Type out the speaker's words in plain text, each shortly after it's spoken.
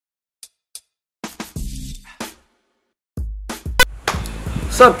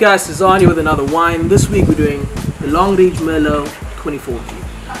What's up guys, it's Arnie with another wine. This week we're doing the Longridge Merlot 2014.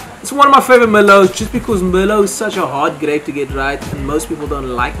 It's one of my favorite Merlots just because Merlot is such a hard grape to get right and most people don't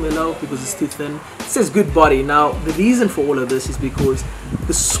like Merlot because it's too thin. It says good body. Now the reason for all of this is because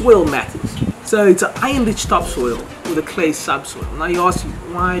the soil matters. So it's an iron-rich topsoil with a clay subsoil. Now you ask,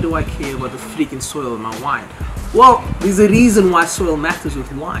 why do I care about the freaking soil in my wine? Well, there's a reason why soil matters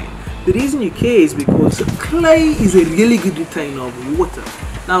with wine. The reason you care is because clay is a really good retainer of water.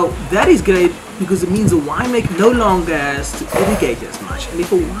 Now that is great because it means a winemaker no longer has to irrigate as much. And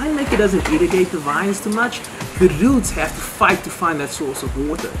if a winemaker doesn't irrigate the vines too much, the roots have to fight to find that source of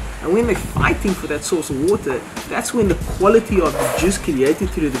water. And when they're fighting for that source of water, that's when the quality of the juice created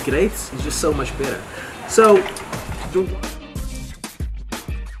through the grapes is just so much better. So